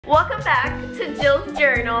Welcome back to Jill's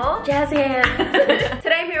Journal. Jazzy hands.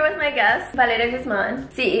 Today I'm here with my guest, Valeria Guzman,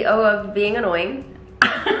 CEO of Being Annoying.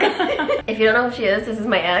 If you don't know who she is, this is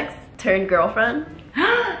my ex turned girlfriend.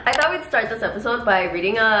 I thought we'd start this episode by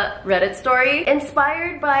reading a Reddit story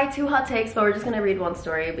inspired by 2 hot takes, but we're just gonna read one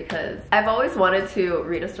story because I've always wanted to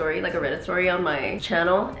read a story, like a Reddit story on my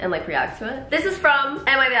channel and like react to it. This is from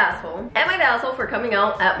Am I the Asshole? Am I the asshole for coming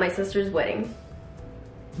out at my sister's wedding?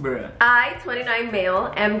 Bruh. I, 29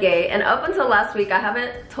 male, am gay, and up until last week I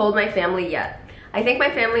haven't told my family yet. I think my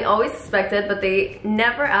family always suspected, but they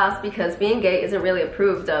never asked because being gay isn't really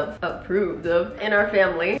approved of in our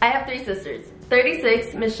family. I have 3 sisters.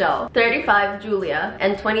 36, Michelle, 35, Julia,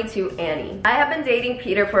 and 22, Annie. I have been dating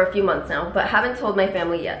Peter for a few months now, but haven't told my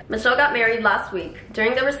family yet. Michelle got married last week.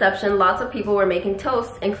 During the reception, lots of people were making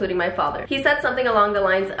toasts, including my father. He said something along the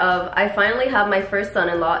lines of, I finally have my first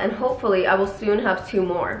son-in-law, and hopefully I will soon have 2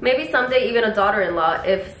 more. Maybe someday even a daughter-in-law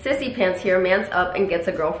if Sissy Pants here mans up and gets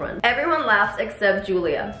a girlfriend. Everyone laughed except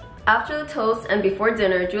Julia. After the toast and before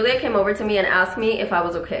dinner, Julia came over to me and asked me if I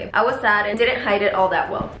was okay. I was sad and didn't hide it all that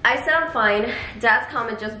well. I said I'm fine. Dad's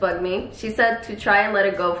comment just bugged me. She said to try and let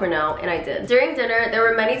it go for now, and I did. During dinner, there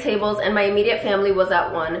were many tables and my immediate family was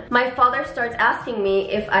at one. My father starts asking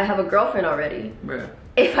me if I have a girlfriend already. Bruh.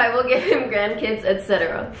 If I will give him grandkids,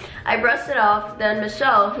 etc. I brushed it off. Then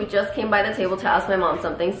Michelle, who just came by the table to ask my mom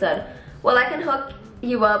something, said, well, I can hook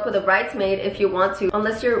you up with a bridesmaid if you want to,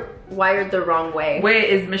 unless you're wired the wrong way. Wait,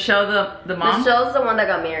 is Michelle the mom? Michelle's the one that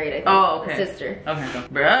got married, I think. Oh, okay. Sister. Okay.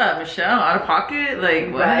 Bruh, Michelle, out of pocket?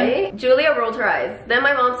 Like, what? Right? Julia rolled her eyes. Then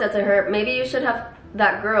my mom said to her, maybe you should have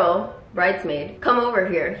that girl, bridesmaid, come over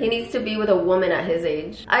here. He needs to be with a woman at his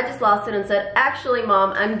age. I just lost it and said, actually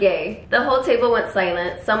mom, I'm gay. The whole table went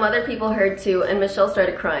silent. Some other people heard too, and Michelle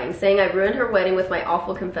started crying, saying I ruined her wedding with my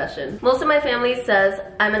awful confession. Most of my family says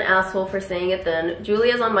I'm an asshole for saying it then.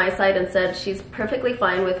 Julia's on my side and said she's perfectly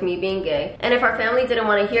fine with me being gay, and if our family didn't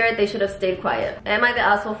want to hear it, they should have stayed quiet. Am I the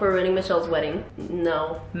asshole for ruining Michelle's wedding?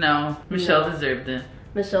 No. No, Michelle deserved it.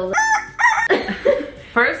 Michelle's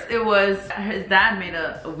First, it was his dad made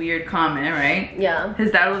a weird comment, right? Yeah.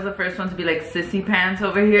 His dad was the first one to be like, sissy pants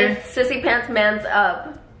over here. If Sissy Pants mans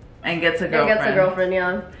up. And gets a girlfriend. And gets a girlfriend,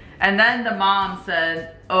 yeah. And then the mom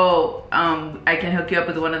said, oh, I can hook you up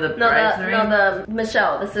with one of the bridesmaids. No, the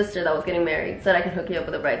Michelle, the sister that was getting married, said I can hook you up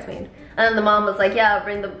with a bridesmaid. And then the mom was like, yeah,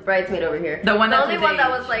 bring the bridesmaid over here. The only one that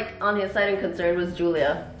was like on his side and concerned was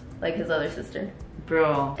Julia, like his other sister.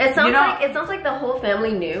 Bro, it sounds like the whole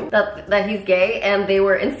family knew that he's gay and they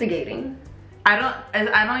were instigating. I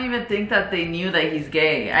don't even think that they knew that he's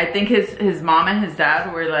gay. I think his mom and his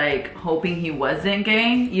dad were like hoping he wasn't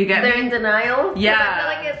gay. You get me? They're in denial. Yeah.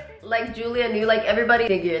 I feel like Julia knew, like everybody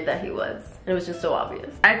figured that he was. It was just so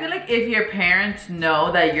obvious. I feel like if your parents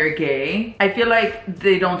know that you're gay, I feel like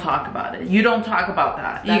they don't talk about it. You don't talk about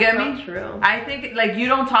that. You get me? That's true. I think like you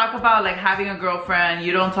don't talk about like having a girlfriend.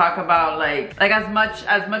 You don't talk about like as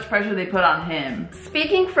much pressure they put on him.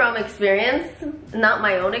 Speaking from experience, not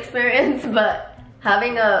my own experience, but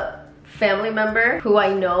having a family member who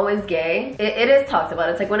I know is gay, it is talked about.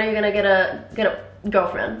 It's like, when are you gonna get a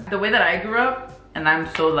girlfriend? The way that I grew up, and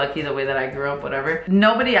I'm so lucky the way that I grew up, whatever.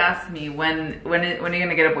 Nobody asked me when are you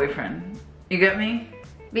gonna get a boyfriend? You get me?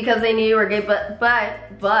 Because they knew you were gay, but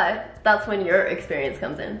that's when your experience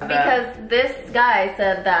comes in. Because this guy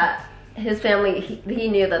said that his family, he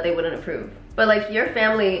knew that they wouldn't approve. But like, your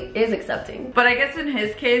family is accepting. But I guess in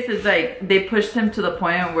his case, it's like they pushed him to the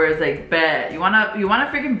point where it's like, bet you wanna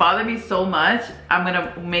freaking bother me so much, I'm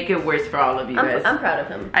gonna make it worse for all of you guys. I'm proud of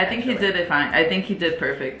him. I think he did it fine. I think he did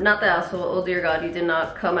perfect. Not the asshole. Oh dear God, you did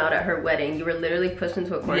not come out at her wedding. You were literally pushed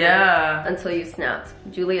into a corner. Yeah. Until you snapped.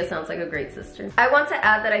 Julia sounds like a great sister. I want to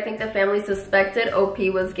add that I think the family suspected OP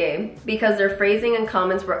was gay because their phrasing and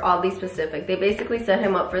comments were oddly specific. They basically set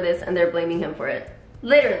him up for this and they're blaming him for it.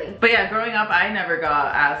 Literally. But yeah, growing up, I never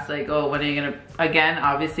got asked like, oh, when are you gonna, again,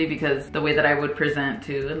 obviously because the way that I would present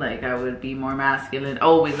too, like I would be more masculine,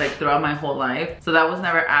 always, like throughout my whole life. So that was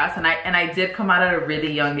never asked, and I did come out at a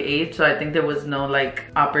really young age, so I think there was no like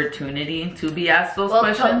opportunity to be asked those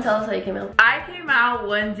questions. Tell us how you came out. I came out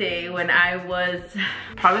one day when I was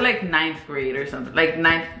probably like 9th grade or something,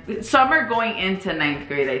 like summer going into 9th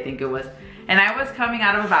grade, I think it was. And I was coming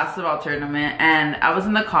out of a basketball tournament and I was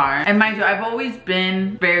in the car. And mind you, I've always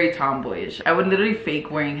been very tomboyish. I would literally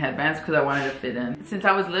fake wearing headbands because I wanted to fit in. Since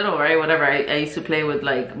I was little, right, whatever, I used to play with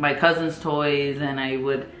like my cousin's toys, and I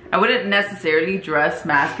wouldn't necessarily dress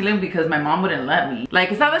masculine because my mom wouldn't let me. Like,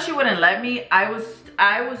 it's not that she wouldn't let me, I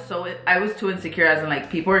was too insecure, as in like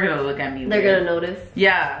people are gonna look at me. They're gonna notice.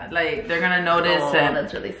 Yeah, like they're gonna notice. Oh, and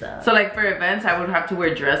that's really sad. So like for events I would have to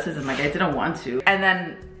wear dresses and like I didn't want to. And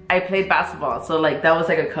then I played basketball, so like that was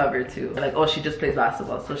like a cover too. Like, oh, she just plays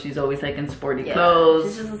basketball, so she's always like in sporty clothes.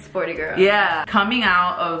 She's just a sporty girl. Yeah. Coming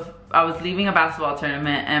out of, I was leaving a basketball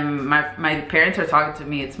tournament and my parents are talking to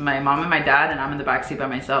me. It's my mom and my dad, and I'm in the backseat by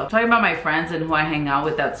myself. Talking about my friends and who I hang out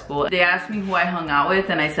with at school. They asked me who I hung out with,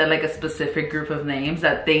 and I said like a specific group of names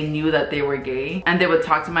that they knew that they were gay. And they would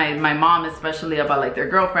talk to my mom especially about like their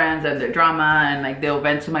girlfriends and their drama, and like they'll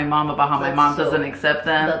vent to my mom about how my mom doesn't accept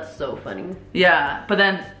them. That's so funny. Yeah, but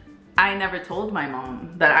then I never told my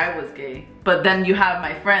mom that I was gay. But then you have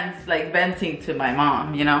my friends like venting to my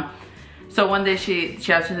mom, you know? So one day she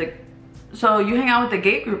asked me like, so you hang out with the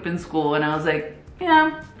gay group in school? And I was like,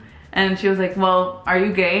 yeah. And she was like, well, are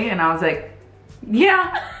you gay? And I was like,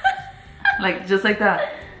 yeah. Like, just like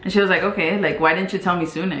that. And she was like, okay, like, why didn't you tell me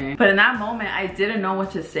sooner? But in that moment, I didn't know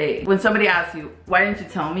what to say. When somebody asks you, why didn't you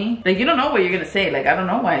tell me? Like, you don't know what you're gonna say. Like, I don't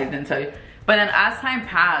know why I didn't tell you. But then as time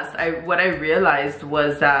passed, what I realized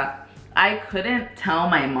was that I couldn't tell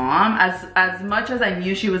my mom, as much as I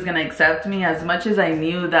knew she was gonna accept me, as much as I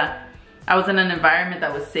knew that I was in an environment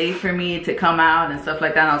that was safe for me to come out and stuff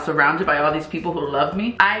like that, and I was surrounded by all these people who loved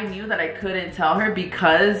me. I knew that I couldn't tell her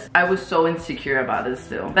because I was so insecure about it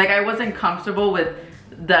still. Like, I wasn't comfortable with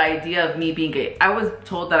the idea of me being gay. I was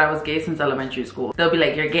told that I was gay since elementary school. They'll be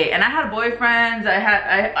like, you're gay. And I had boyfriends. I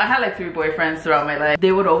had like 3 boyfriends throughout my life.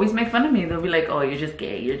 They would always make fun of me. They'll be like, oh, you're just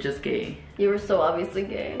gay. You're just gay. You were so obviously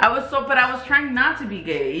gay. But I was trying not to be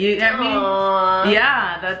gay. You get me?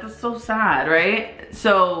 Yeah, that's so sad, right?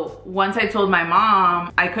 So once I told my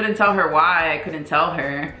mom, I couldn't tell her why I couldn't tell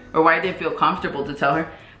her, or why I didn't feel comfortable to tell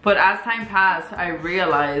her. But as time passed, I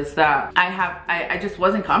realized that I just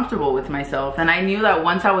wasn't comfortable with myself. And I knew that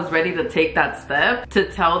once I was ready to take that step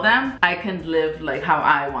to tell them, I can live like how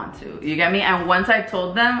I want to. You get me? And once I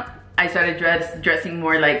told them, I started dressing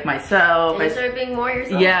more like myself. And you started being more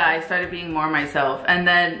yourself? Yeah, I started being more myself. And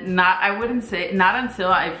then not until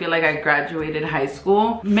I feel like I graduated high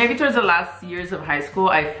school. Maybe towards the last years of high school,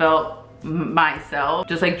 I felt myself.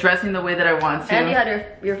 Just like dressing the way that I want to. And you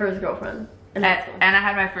had your first girlfriend. And I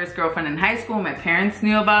had my first girlfriend in high school. My parents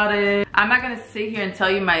knew about it. I'm not gonna sit here and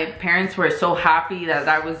tell you my parents were so happy that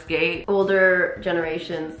I was gay. Older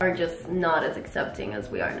generations are just not as accepting as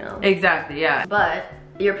we are now. Exactly, yeah. But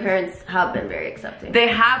your parents have been very accepting. They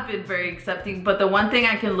have been very accepting, but the one thing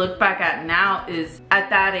I can look back at now is at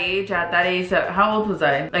that age, how old was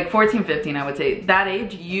I? Like 14, 15, I would say. That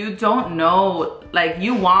age, you don't know, like,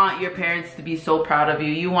 you want your parents to be so proud of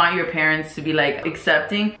you. You want your parents to be like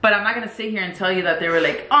accepting, but I'm not gonna sit here and tell you that they were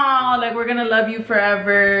like, oh, like, we're gonna love you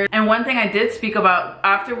forever. And one thing I did speak about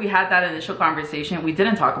after we had that initial conversation, we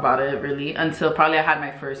didn't talk about it really until probably I had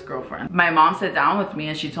my first girlfriend. My mom sat down with me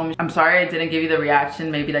and she told me, I'm sorry I didn't give you the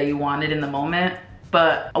reaction maybe that you wanted in the moment,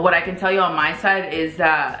 but what I can tell you on my side is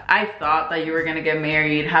that I thought that you were gonna get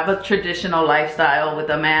married, have a traditional lifestyle with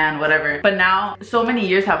a man, whatever. But now so many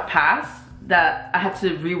years have passed that I had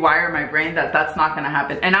to rewire my brain that that's not gonna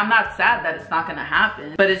happen. And I'm not sad that it's not gonna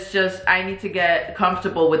happen, but it's just I need to get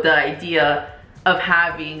comfortable with the idea of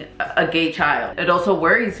having a gay child. It also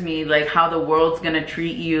worries me like how the world's gonna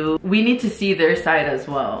treat you. We need to see their side as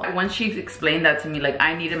well. Once she explained that to me, like,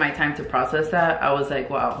 I needed my time to process that. I was like,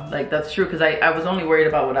 wow, like, that's true, because I was only worried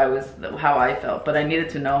about how I felt, but I needed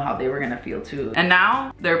to know how they were gonna feel too. And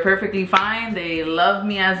now they're perfectly fine. They love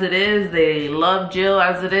me as it is. They love Jill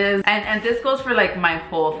as it is. And this goes for like my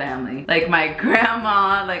whole family. Like my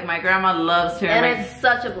grandma loves her. And it's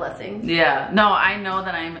such a blessing. Yeah, no, I know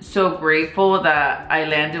that I'm so grateful that I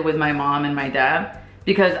landed with my mom and my dad,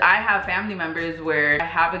 because I have family members where I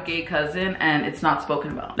have a gay cousin and it's not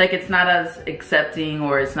spoken about. Like, it's not as accepting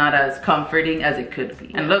or it's not as comforting as it could be.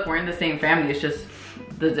 And look, we're in the same family, it's just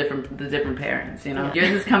the different parents, you know? Yeah.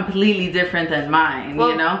 Yours is completely different than mine,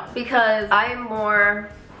 you know? Because I'm more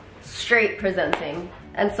straight presenting.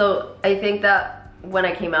 And so I think that when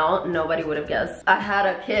I came out, nobody would have guessed. I had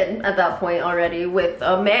a kid at that point already with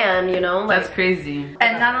a man, you know? Like, that's crazy.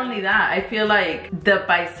 And not only that, I feel like the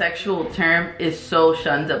bisexual term is so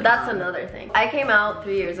shunned upon. That's another thing. I came out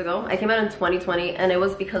 3 years ago. I came out in 2020, and it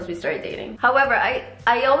was because we started dating. However,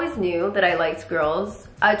 I always knew that I liked girls.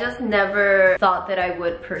 I just never thought that I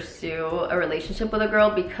would pursue a relationship with a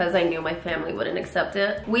girl because I knew my family wouldn't accept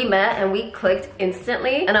it. We met and we clicked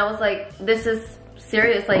instantly, and I was like, this is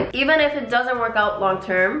serious. Like, even if it doesn't work out long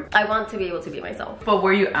term, I want to be able to be myself. But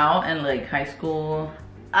were you out in like high school?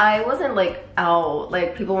 I wasn't like out,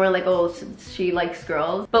 like people weren't like, oh, she likes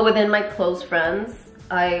girls. But within my close friends,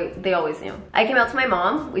 they always knew. I came out to my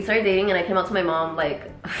mom, we started dating, and I came out to my mom like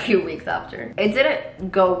a few weeks after. It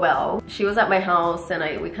didn't go well. She was at my house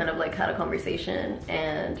and we kind of like had a conversation,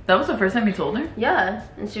 and that was the first time you told her? Yeah,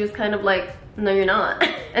 and she was kind of like, no, you're not.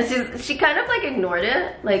 And she kind of like ignored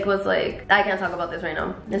it, like was like, I can't talk about this right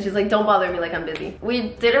now. And she's like, don't bother me, like I'm busy. We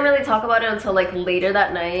didn't really talk about it until like later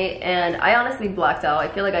that night, and I honestly blacked out. I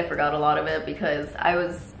feel like I forgot a lot of it because I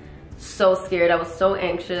was so scared. I was so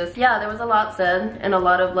anxious. Yeah, there was a lot said and a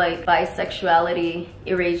lot of like bisexuality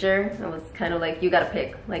erasure. It was kind of like, you gotta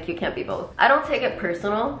pick, like you can't be both. I don't take it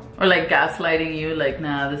personal. Or like gaslighting you, like,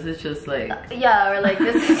 nah, this is just like yeah, or like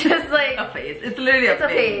this is just like a phase. It's literally a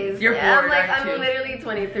phase. You're bored, I'm like, aren't you? I'm literally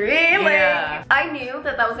 23. Like I knew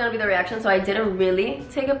that was gonna be the reaction, so I didn't really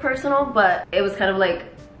take it personal, but it was kind of like,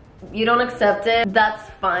 you don't accept it, that's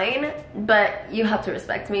fine, but you have to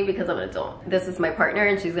respect me because I'm an adult. This is my partner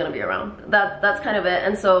and she's gonna be around. That's kind of it.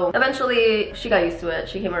 And so eventually she got used to it.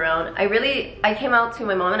 She came around. I came out to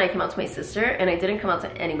my mom and I came out to my sister, and I didn't come out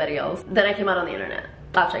to anybody else. Then I came out on the internet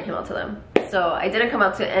after I came out to them. So I didn't come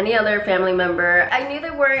out to any other family member. I knew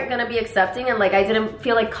they weren't gonna be accepting, and like I didn't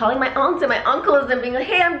feel like calling my aunts and my uncles and being like,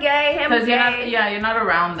 hey, I'm gay, hey, I'm gay. You're not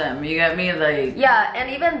around them. You get me? Like, yeah, and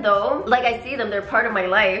even though like I see them, they're part of my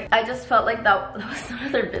life, I just felt like that was none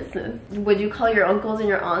of their business. Would you call your uncles and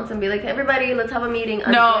your aunts and be like, everybody, let's have a meeting?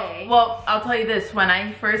 I'm gay. Well, I'll tell you this. When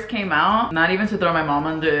I first came out, not even to throw my mom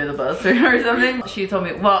under the bus or something, she told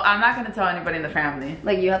me, well, I'm not gonna tell anybody in the family.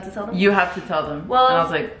 Like, you have to tell them? You have to tell them. Well, and I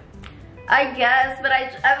was like, I guess, but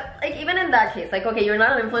I like, even in that case, like, okay, you're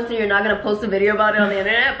not an influencer, you're not gonna post a video about it on the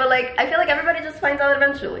internet, but like, I feel like everybody just finds out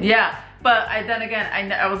eventually. Yeah, but then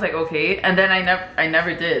again, I was like, okay, and then I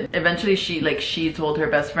never did. Eventually, she told her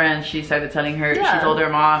best friend, she started telling her, she told her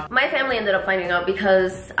mom. My family ended up finding out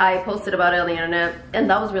because I posted about it on the internet, and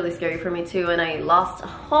that was really scary for me too, and I lost a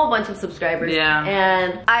whole bunch of subscribers. Yeah.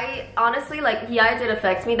 And I honestly, like, yeah, it did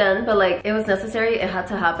affect me then, but like, it was necessary, it had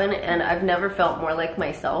to happen, and I've never felt more like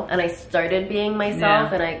myself, and I started being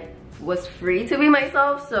myself, and I was free to be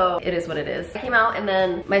myself, so it is what it is. I came out, and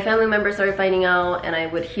then my family members started finding out, and I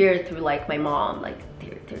would hear through like my mom, like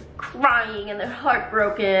they're crying and they're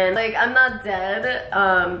heartbroken. Like, I'm not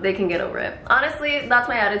dead. They can get over it. Honestly, that's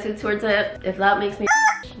my attitude towards it. If that makes me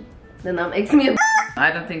then that makes me I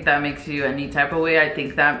don't think that makes you any type of way. I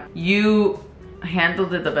think that you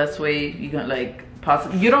handled it the best way you can, like,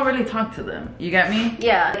 possible. You don't really talk to them, you get me?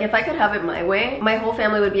 Yeah, like if I could have it my way, my whole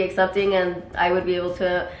family would be accepting, and I would be able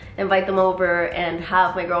to invite them over and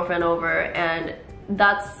have my girlfriend over. And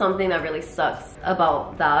that's something that really sucks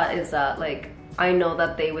about that, is that like I know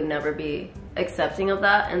that they would never be accepting of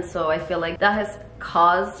that, and so I feel like that has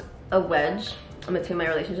caused a wedge between my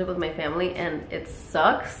relationship with my family, and it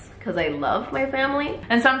sucks because I love my family.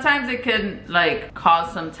 And sometimes it can like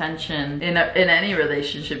cause some tension in any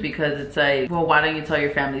relationship, because it's like, well, why don't you tell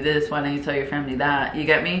your family this? Why don't you tell your family that? You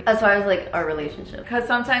get me? As far as like our relationship. Because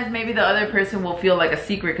sometimes maybe the other person will feel like a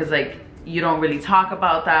secret because like you don't really talk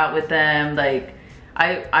about that with them. Like,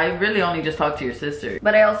 I really only just talk to your sister.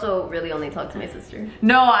 But I also really only talk to my sister.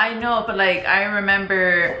 No, I know, but like I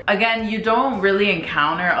remember, again, you don't really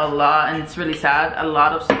encounter a lot, and it's really sad, a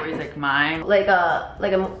lot of stories like mine. Like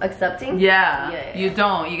I'm accepting? Yeah, you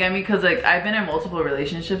don't, you get me? Because like I've been in multiple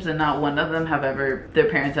relationships, and not one of them have ever, their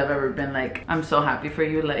parents have ever been like, I'm so happy for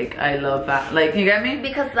you, like I love that, like, you get me?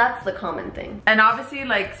 Because that's the common thing. And obviously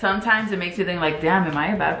like sometimes it makes you think like, damn, am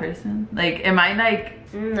I a bad person? Like, am I like,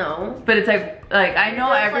 no. But it's like I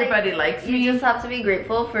know everybody likes me. You just have to be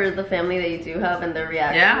grateful for the family that you do have and their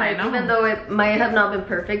reaction. Yeah, like, I know. Even though it might have not been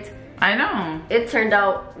perfect, I know. it turned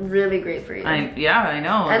out really great for you. Yeah, I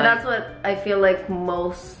know. And like, that's what I feel like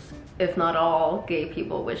most, if not all, gay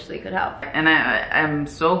people wish they could have. And I'm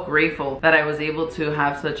so grateful that I was able to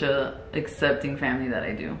have such a accepting family that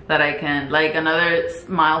I do. That I can, like, another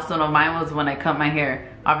milestone of mine was when I cut my hair.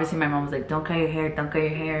 Obviously my mom was like, don't cut your hair, don't cut your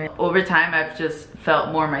hair. Over time I've just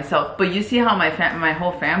felt more myself. But you see how my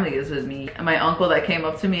whole family is with me. And my uncle that came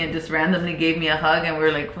up to me and just randomly gave me a hug, and we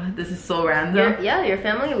were like, what, this is so random. Yeah, your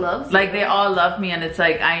family loves you. Like, they all love me, and it's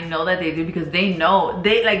like, I know that they do, because they know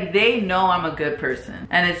I'm a good person.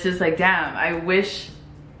 And it's just like, damn, I wish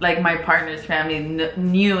like my partner's family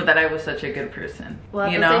knew that I was such a good person. Well,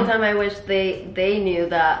 at the same time, I wish they knew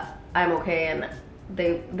that I'm okay, and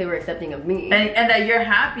they were accepting of me, and that you're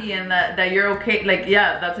happy, and that you're okay. Like,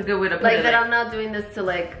 yeah, that's a good way to put it. Like that, I'm not doing this to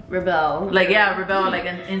like rebel. Like, yeah, rebel, like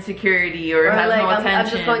an insecurity, or has like, no attention. I'm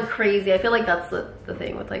just going crazy. I feel like that's the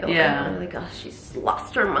thing with like a lot of people. Like, oh, she's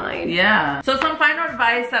lost her mind. Yeah. So some final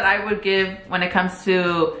advice that I would give when it comes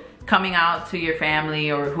to coming out to your family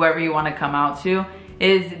or whoever you want to come out to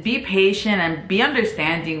is be patient and be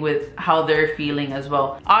understanding with how they're feeling as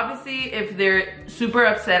well. Obviously, if they're super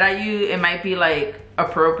upset at you, it might be like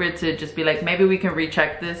appropriate to just be like, maybe we can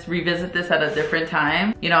revisit this at a different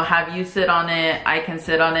time. You know, have you sit on it, I can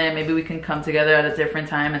sit on it, maybe we can come together at a different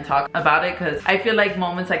time and talk about it. Because I feel like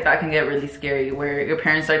moments like that can get really scary, where your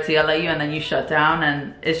parents start to yell at you and then you shut down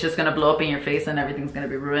and it's just gonna blow up in your face and everything's gonna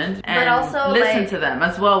be ruined. And but also listen like, to them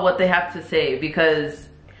as well, what they have to say, because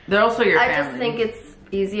they're also your family. I just think it's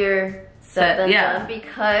easier said than done,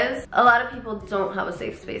 because a lot of people don't have a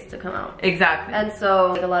safe space to come out. Exactly. And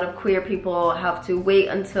so like, a lot of queer people have to wait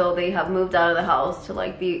until they have moved out of the house to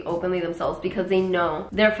like be openly themselves, because they know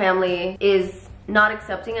their family is not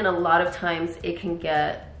accepting, and a lot of times it can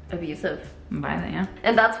get abusive. Violent, yeah.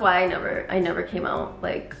 And that's why I never came out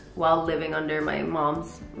like while living under my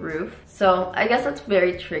mom's roof. So I guess that's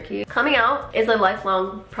very tricky. Coming out is a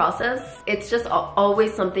lifelong process. It's just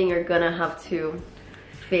always something you're gonna have to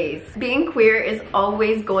face. Being queer is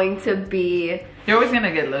always going to be, you're always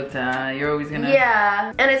gonna get looked at, you're always gonna,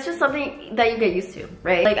 yeah, and it's just something that you get used to,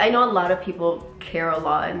 right? Like I know a lot of people care a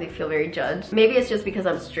lot and they feel very judged. Maybe it's just because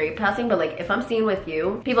I'm straight passing, but like if I'm seen with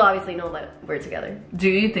you, people obviously know that we're together. Do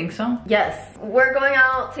you think so? Yes, we're going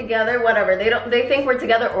out together, whatever. They think we're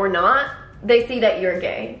together or not, they see that you're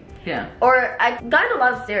gay. Yeah. Or I've gotten a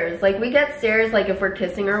lot of stares. Like we get stares like if we're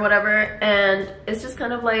kissing or whatever, and it's just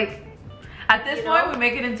kind of like, at this point, we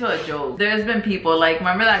make it into a joke. There's been people, like,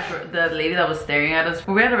 remember that the lady that was staring at us?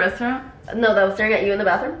 Were we at a restaurant? No, that was staring at you in the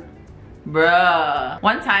bathroom? Bruh.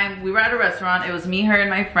 One time, we were at a restaurant. It was me, her, and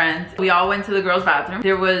my friend. We all went to the girls' bathroom.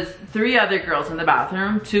 There was 3 other girls in the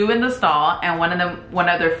bathroom, 2 in the stall, and one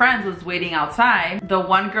of their friends was waiting outside. The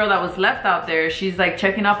one girl that was left out there, she's like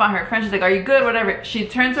checking up on her friend. She's like, are you good? Whatever. She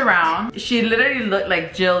turns around. She literally looked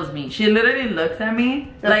like Jill's me. She literally looks at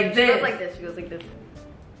me like this. She goes like this. She goes like this.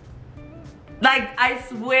 Like, I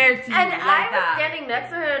swear to you, and like I was that. Standing next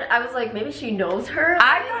to her, and I was like, maybe she knows her.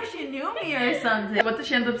 I thought she knew me or something. What did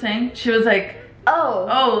she end up saying? She was like,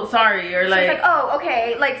 oh, sorry, or like, she was like, oh,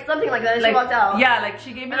 okay, like something like that. And like, she walked out. Yeah, like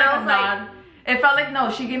she gave me like a nod. It felt like,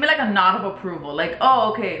 no, she gave me like a nod of approval. Like,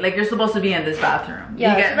 oh, okay, like you're supposed to be in this bathroom.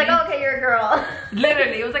 Yeah, she's like, oh, okay, you're a girl.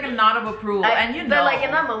 Literally, it was like a nod of approval. And you know. But like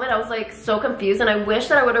in that moment, I was like so confused, and I wish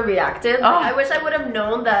that I would have reacted. Oh. I wish I would have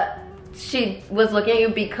known that she was looking at you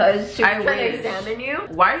because she was trying to examine you.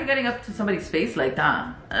 Why are you getting up to somebody's face like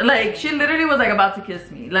that? Like, she literally was like about to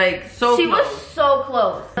kiss me. Like, so she close. was so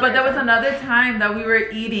close. But there was another time that we were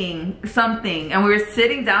eating something and we were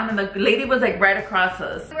sitting down and the lady was like right across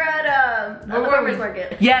us. We were at the farmer's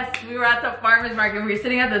market. Yes, we were at the farmer's market. We were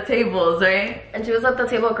sitting at the tables, right? And she was at the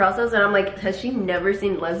table across us, and I'm like, has she never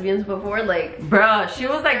seen lesbians before? Like, bruh, she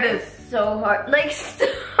was like this. So hard, like so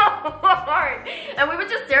hard, and we would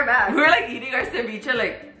just stare back. We were like eating our ceviche,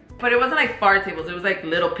 like, but it wasn't like bar tables. It was like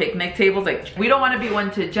little picnic tables. Like, we don't want to be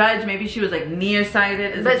one to judge. Maybe she was like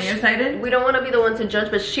nearsighted. Is it nearsighted? We don't want to be the one to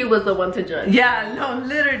judge, but she was the one to judge. Yeah, no,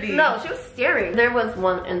 literally. No, she was staring. There was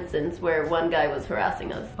one instance where one guy was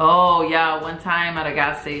harassing us. Oh yeah, one time at a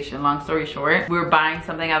gas station. Long story short, we were buying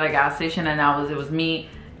something at a gas station, and it was me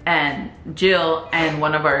and Jill and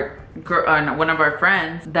one of our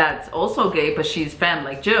friends that's also gay, but she's femme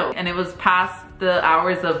like Jill, and it was past the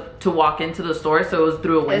hours to walk into the store, so it was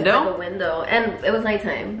through a window. It's like a window, and it was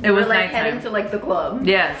nighttime. It was like nighttime. Heading to like the club.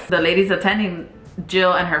 Yes, the lady's attending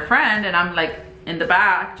Jill and her friend, and I'm like in the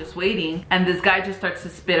back just waiting, and this guy just starts to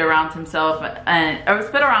spit around himself or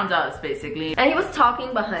spit around us basically, and he was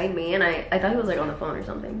talking behind me, and I thought he was like on the phone or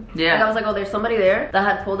something. Yeah, like, I was like, oh, there's somebody there that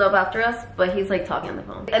had pulled up after us, but he's like talking on the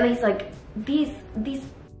phone, and he's like these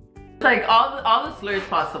like all the slurs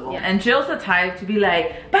possible. Yeah. And Jill's the type to be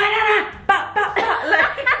like, ba-da-da, ba-ba-ba,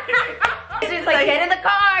 like she's like, get in the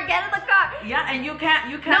car, get in the car. Yeah, and you can't.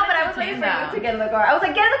 No, but I was waiting for you to get in the car. I was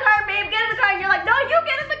like, get in the car, babe, get in the car. And you're like, no, you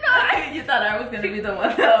get in the car. You thought I was gonna be the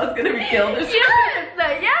one that was gonna be killed or something.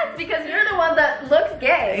 Yes, because you're the one that looks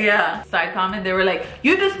gay. Yeah. Side comment, they were like,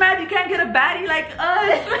 you just mad you can't get a baddie like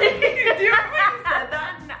us. Do you remember you said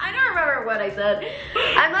that? I don't remember what I said.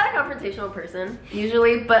 I'm not a confrontational person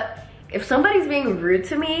usually, but if somebody's being rude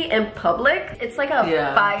to me in public, it's like a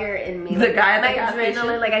fire in me. The like, guy at my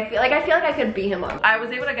adrenaline, like I feel like I could beat him up. I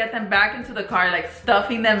was able to get them back into the car, like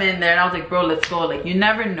stuffing them in there, and I was like, bro, let's go. Like, you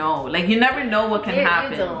never know. Like, you never know what can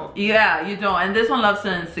happen. You don't. Yeah, you don't. And this one loves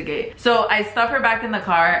to instigate. So I stuff her back in the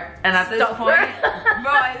car, and at this point,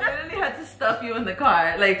 bro, I literally had to stuff you in the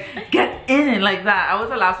car. Like, get in it like that. I was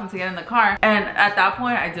the last one to get in the car, and at that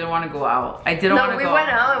point, I didn't want to go out. I didn't want to go. No, we went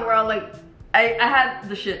out, and we're all like, I had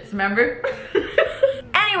the shits, remember?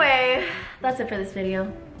 Anyway, that's it for this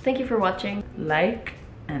video. Thank you for watching. Like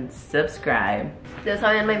and subscribe. That's how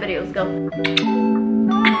I end my videos. Go.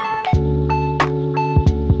 Bye.